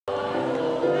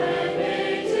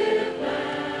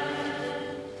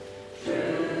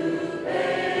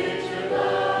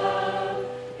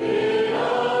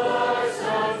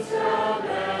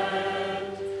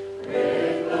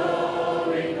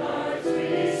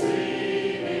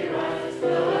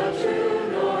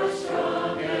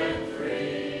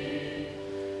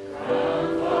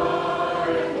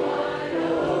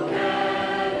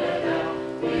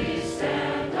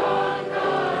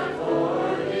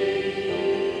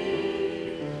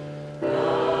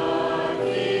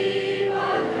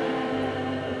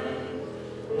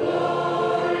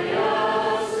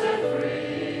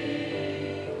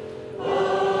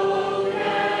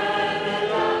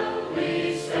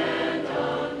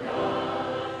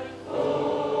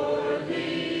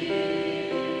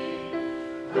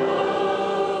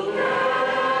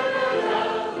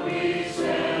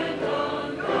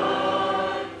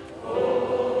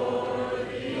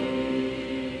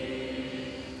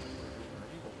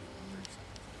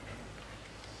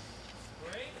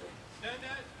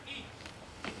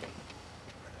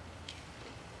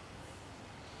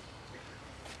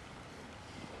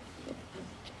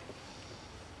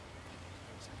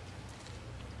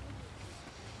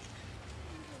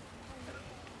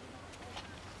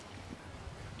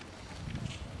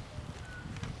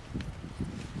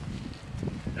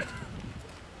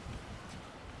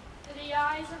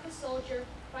Soldier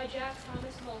by Jack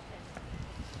Thomas Moulton.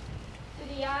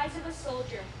 Through the eyes of a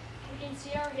soldier, we can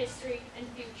see our history and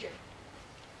future.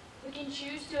 We can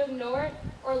choose to ignore it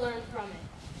or learn from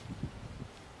it.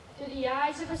 Through the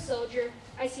eyes of a soldier,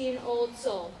 I see an old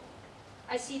soul.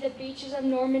 I see the beaches of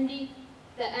Normandy,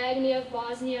 the agony of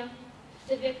Bosnia,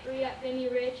 the victory at Vimy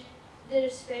Ridge, the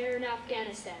despair in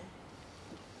Afghanistan.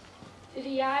 Through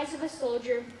the eyes of a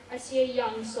soldier, I see a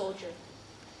young soldier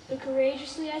who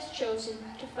courageously has chosen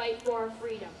to fight for our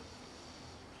freedom.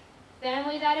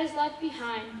 Family that is left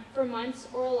behind for months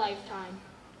or a lifetime.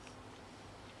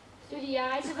 Through the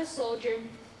eyes of a soldier,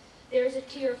 there is a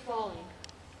tear falling,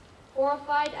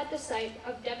 horrified at the sight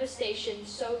of devastation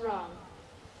so wrong,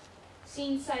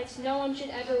 seen sights no one should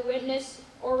ever witness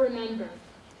or remember.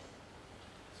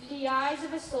 Through the eyes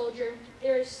of a soldier,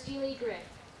 there is steely grit,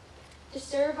 to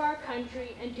serve our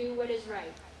country and do what is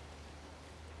right.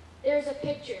 There is a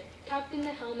picture tucked in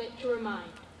the helmet to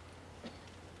remind.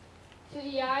 Through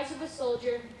the eyes of a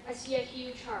soldier, I see a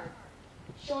huge heart,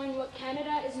 showing what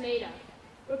Canada is made of,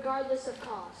 regardless of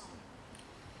cost.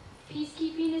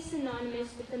 Peacekeeping is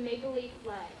synonymous with the maple leaf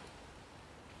flag.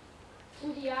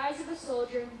 Through the eyes of a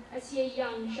soldier, I see a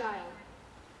young child,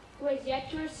 who has yet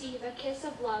to receive a kiss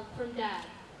of love from Dad.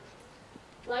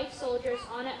 Like soldiers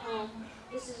on at home,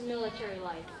 this is military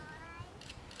life.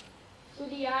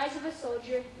 Through the eyes of a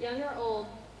soldier, young or old,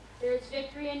 there is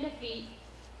victory and defeat,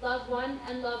 love won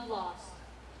and love lost.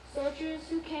 Soldiers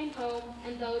who came home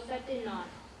and those that did not.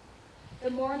 The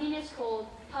morning is cold,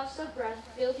 puffs of breath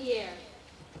fill the air.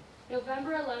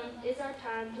 November alone is our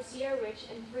time to see our rich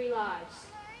and free lives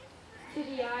through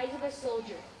the eyes of a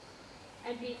soldier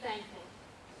and be thankful.